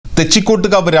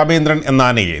തെച്ചിക്കോട്ടുകാവ് രാമേന്ദ്രൻ എന്ന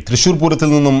ആനയെ തൃശൂർ പൂരത്തിൽ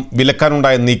നിന്നും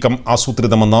വിലക്കാനുണ്ടായ നീക്കം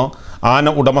ആസൂത്രിതമെന്ന് ആന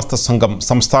ഉടമസ്ഥ സംഘം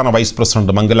സംസ്ഥാന വൈസ്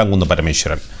പ്രസിഡന്റ് മംഗലാംകുന്ന്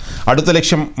പരമേശ്വരൻ. അടുത്ത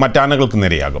ലക്ഷ്യം മറ്റാനകൾക്ക്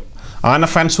നേരെയാകും. ആന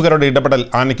ഫാൻസുകാരുടെ ഇടപെടൽ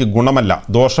ആനയ്ക്ക് ഗുണമല്ല,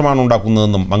 ദോഷമാണ്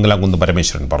ഉണ്ടാക്കുന്നതെന്നും മംഗലാംകുന്ന്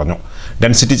പരമേശ്വരൻ പറഞ്ഞു.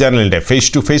 ഡെൻസിറ്റി ചാനലിന്റെ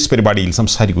ഫേസ് ടു ഫേസ് പരിപാടിയിൽ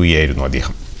സംസാരിക്കുകയായിരുന്നു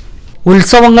അദ്ദേഹം.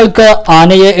 ഉത്സവങ്ങൾക്ക്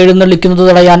ആനയെ എഴുന്നള്ളിക്കുന്നത്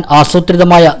തടയാൻ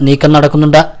ആസൂത്രിതമായ നീക്കം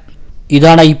നടക്കുന്നുണ്ട്.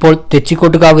 ഇതാണ് ഇപ്പോൾ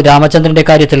തെച്ചിക്കോട്ടുകാവ് രാമചന്ദ്രന്റെ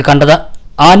കാര്യത്തിൽ കണ്ടത്.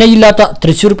 ആനയില്ലാത്ത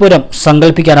തൃശൂർ പൂരം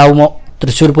സങ്കല്പിക്കാനാവുമോ?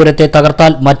 തൃശൂർ പൂരത്തെ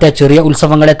തകർത്താൽ മറ്റ് ചെറിയ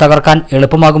ഉത്സവങ്ങളെ തകർക്കാൻ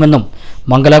എളുപ്പമാകുമെന്നും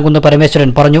മംഗലാംകുന്ന് പരമേശ്വരൻ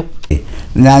പറഞ്ഞു.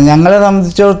 ഞങ്ങളെ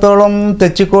സംബന്ധിച്ചിടത്തോളം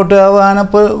തെച്ചിക്കോട്ടുകാവ്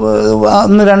ആനപ്പ്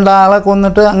ഒന്ന് രണ്ടാളെ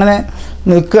കൊന്നിട്ട് അങ്ങനെ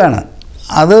നിൽക്കുകയാണ്.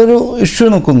 അതൊരു ഇഷ്യൂ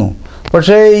നിൽക്കുന്നു.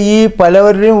 പക്ഷേ ഈ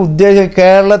പലവരുടെയും ഉദ്ദേശം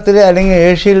കേരളത്തിൽ അല്ലെങ്കിൽ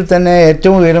ഏഷ്യയിൽ തന്നെ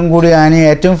ഏറ്റവും ഉയരം കൂടിയ ആനയും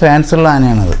ഏറ്റവും ഫാൻസുള്ള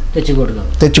ആനയാണത്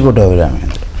തെച്ചിക്കോട്ടുകാവ്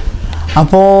രാമേന്ദ്രൻ.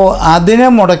 അപ്പോൾ അതിനെ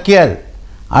മുടക്കിയാൽ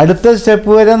അടുത്ത സ്റ്റെപ്പ്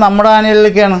വരെ നമ്മുടെ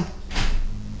ആനകളിലേക്കാണ്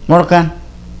മുടക്കാൻ.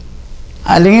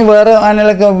 അല്ലെങ്കിൽ വേറെ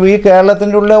ആനകളൊക്കെ ഈ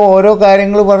കേരളത്തിൻ്റെ ഉള്ളിൽ ഓരോ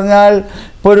കാര്യങ്ങൾ പറഞ്ഞാൽ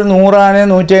ഇപ്പോൾ ഒരു 100 ആന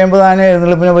 150 ആന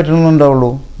എഴുന്നള്ളിപ്പിനെ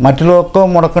പറ്റുന്നുണ്ടാവുള്ളൂ. മറ്റുള്ളതൊക്കെ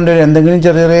മുടക്കേണ്ടി വരും, എന്തെങ്കിലും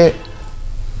ചെറിയ ചെറിയ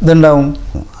ഇതുണ്ടാവും.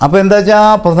 അപ്പോൾ എന്താ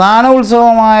വെച്ചാൽ പ്രധാന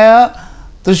ഉത്സവമായ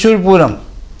തൃശ്ശൂർ പൂരം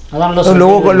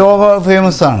ലോക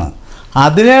ഫേമസ് ആണ്.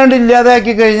 അതിനെ കൊണ്ട്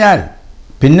ഇല്ലാതാക്കി കഴിഞ്ഞാൽ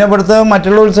പിന്നെ ഇവിടുത്തെ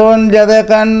മറ്റുള്ള ഉത്സവം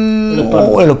ഇല്ലാതാക്കാൻ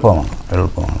എളുപ്പമാണ്.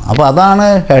 അപ്പോൾ അതാണ്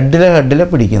ഹെഡിലെ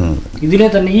പിടിക്കുന്നത്. ഇതിലെ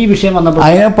തന്നെ ഈ വിഷയം വന്നപ്പോൾ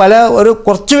അതിന്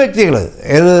കുറച്ച് വ്യക്തികൾ,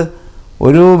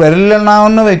 ഒരു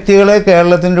വിരലിലെണ്ണാവുന്ന വ്യക്തികളെ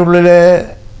കേരളത്തിൻ്റെ ഉള്ളിലെ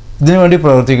ഇതിനു വേണ്ടി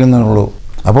പ്രവർത്തിക്കുന്നുള്ളൂ.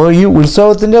 അപ്പോൾ ഈ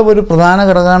ഉത്സവത്തിൻ്റെ ഒരു പ്രധാന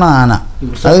ഘടകമാണ് ആന.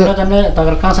 അത്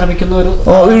തകർക്കാൻ ശ്രമിക്കുന്ന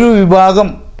ഒരു വിഭാഗം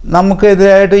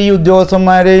നമുക്കെതിരായിട്ട് ഈ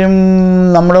ഉദ്യോഗസ്ഥന്മാരെയും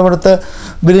നമ്മുടെ ഇവിടുത്തെ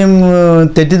ഇവരെയും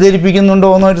തെറ്റിദ്ധരിപ്പിക്കുന്നുണ്ടോ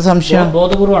എന്നൊരു സംശയം.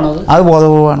 അത്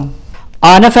ബോധപൂർവമാണ്.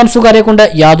 ആന ഫാൻസുകാരെ കൊണ്ട്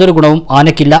യാതൊരു ഗുണവും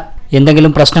ആനയ്ക്കില്ല.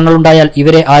 എന്തെങ്കിലും പ്രശ്നങ്ങളുണ്ടായാൽ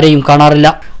ഇവരെ ആരെയും കാണാറില്ല.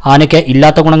 ആനയ്ക്ക്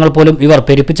ഇല്ലാത്ത ഗുണങ്ങൾ പോലും ഇവർ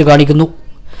പെരുപ്പിച്ച് കാണിക്കുന്നു.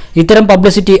 ഇത്തരം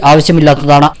പബ്ലിസിറ്റി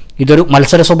ആവശ്യമില്ലാത്തതാണ്. ഇതൊരു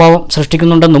മത്സര സ്വഭാവം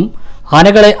സൃഷ്ടിക്കുന്നുണ്ടെന്നും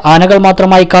ആനകളെ ആനകൾ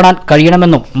മാത്രമായി കാണാൻ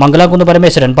കഴിയണമെന്നും മംഗലാംകുന്ന്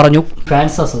പരമേശ്വരൻ പറഞ്ഞു.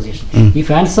 ഈ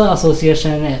ഫാൻസ്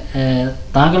അസോസിയേഷന്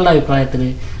താങ്കളുടെ അഭിപ്രായത്തിൽ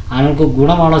ആനകൾക്ക്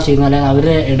ഗുണമാണോ ചെയ്യുന്നത്?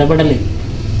 അവരുടെ ഇടപെടൽ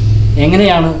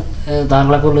എങ്ങനെയാണ്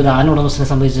താങ്കളെപ്പോലുള്ള ഒരു ആന ഉടമസ്ഥനെ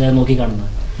സംബന്ധിച്ച് നോക്കിക്കാണുന്നത്?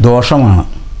 ദോഷമാണ്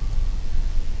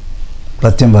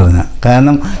സത്യം പറഞ്ഞാൽ.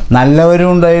 കാരണം നല്ലവരും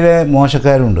ഉണ്ട്, അതിൽ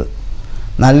മോശക്കാരുണ്ട്.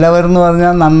 നല്ലവരെന്ന്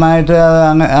പറഞ്ഞാൽ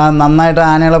നന്നായിട്ട്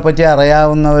ആനകളെ പറ്റി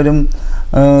അറിയാവുന്നവരും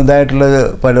ഇതായിട്ടുള്ള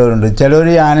പലവരുണ്ട്. ചിലർ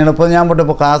ഈ ആനകളിപ്പോൾ ഞാൻ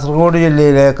ഇപ്പോൾ കാസർഗോഡ്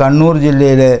ജില്ലയിലെ, കണ്ണൂർ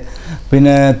ജില്ലയിലെ,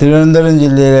 പിന്നെ തിരുവനന്തപുരം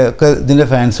ജില്ലയിലെ ഒക്കെ ഇതിൻ്റെ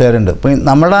ഫാൻസുകാരുണ്ട്. ഇപ്പം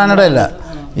നമ്മുടെ ആനയുടെ അല്ല,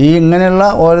 ഈ ഇങ്ങനെയുള്ള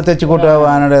ഓരോ തെച്ചിക്കോട്ടുകാവ്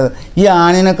ആനയുടെ ഈ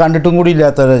ആനയെ കണ്ടിട്ടും കൂടി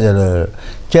ഇല്ലാത്തവരെ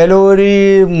ചിലർ ഈ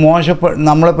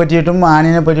നമ്മളെ പറ്റിയിട്ടും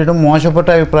ആനയെ പറ്റിയിട്ടും മോശപ്പെട്ട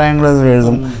അഭിപ്രായങ്ങൾ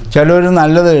എഴുതും. ചിലർ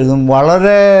നല്ലത് എഴുതും,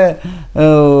 വളരെ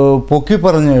പൊക്കി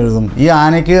പറഞ്ഞ് എഴുതും. ഈ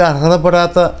ആനയ്ക്ക്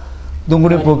അർഹതപ്പെടാത്ത ഇതും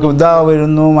കൂടി പൊക്കി, ഇതാ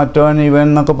വരുന്നു മറ്റവൻ ഇവൻ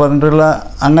എന്നൊക്കെ പറഞ്ഞിട്ടുള്ള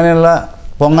അങ്ങനെയുള്ള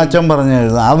പൊങ്ങച്ചം പറഞ്ഞ്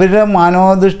എഴുതും. അവരുടെ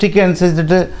മനോദൃഷ്ടിക്ക്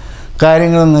അനുസരിച്ചിട്ട്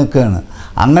കാര്യങ്ങൾ നിൽക്കുകയാണ്.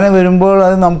 അങ്ങനെ വരുമ്പോൾ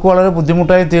അത് നമുക്ക് വളരെ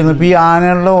ബുദ്ധിമുട്ടായി തീരുന്നു. ഇപ്പോൾ ഈ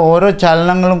ആനകളുടെ ഓരോ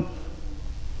ചലനങ്ങളും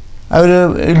അവർ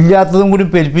ഇല്ലാത്തതും കൂടി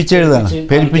പെരുപ്പിച്ച്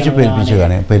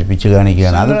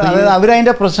കാണിക്കുകയാണ്. അത്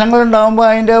അവരതിൻ്റെ പ്രശ്നങ്ങളുണ്ടാകുമ്പോൾ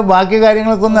അതിൻ്റെ ബാക്കി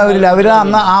കാര്യങ്ങൾക്കൊന്നും അവരില്ല. അവർ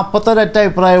അന്ന് അപ്പത്തൊരൊറ്റ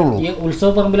അഭിപ്രായമുള്ളൂ. ഈ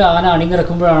ഉത്സവപ്പറമ്പിൽ ആന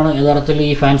അണിനിരക്കുമ്പോഴാണ് യഥാർത്ഥത്തിൽ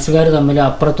ഈ ഫാൻസുകാർ തമ്മിൽ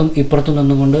അപ്പുറത്തും ഇപ്പുറത്തും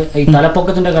നിന്നുകൊണ്ട് ഈ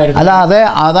തലപ്പൊക്കത്തിൻ്റെ കാര്യം. അല്ല,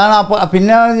 അതാണ്.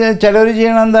 പിന്നെ ചിലർ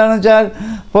ചെയ്യണം എന്താണെന്ന് വെച്ചാൽ,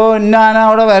 ഇപ്പോൾ ഇന്ന ആന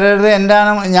അവിടെ വരരുത്, എൻ്റെ ആന,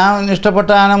 ഞാൻ ഇഷ്ടപ്പെട്ട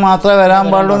ആന മാത്രമേ വരാൻ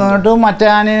പാടുള്ളൂ എന്ന് പറഞ്ഞിട്ട് മറ്റേ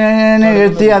ആനയെ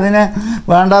എഴുത്തി അതിന്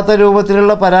വേണ്ടാത്ത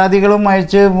രൂപത്തിലുള്ള പരാതികളും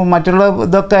അയച്ച് മറ്റുള്ള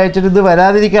ഇതൊക്കെ അയച്ചിട്ട് ഇത്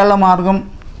വരാതിരിക്കാനുള്ള മാർഗം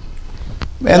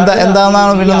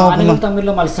എന്താണെന്നാണ് പിന്നെ നോക്കുന്നത്.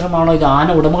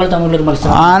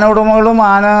 ആന ഉടമകളും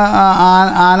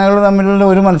ആനകൾ തമ്മിലുള്ള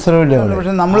ഒരു മത്സരമില്ല.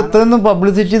 പക്ഷെ നമ്മൾ ഇത്രയൊന്നും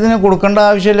പബ്ലിസിറ്റി ഇതിന് കൊടുക്കേണ്ട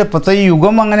ആവശ്യമില്ല. ഇപ്പോഴത്തെ ഈ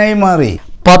യുഗം അങ്ങനെയായി മാറി.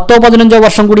 10-15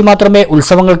 വർഷം കൂടി മാത്രമേ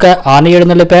ഉത്സവങ്ങൾക്ക്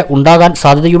ആനയെഴുന്നള്ളിപ്പ് ഉണ്ടാകാൻ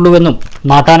സാധ്യതയുള്ളൂവെന്നും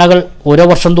നാട്ടാനകൾ ഓരോ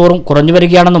വർഷം തോറും കുറഞ്ഞു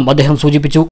വരികയാണെന്നും അദ്ദേഹം സൂചിപ്പിച്ചു.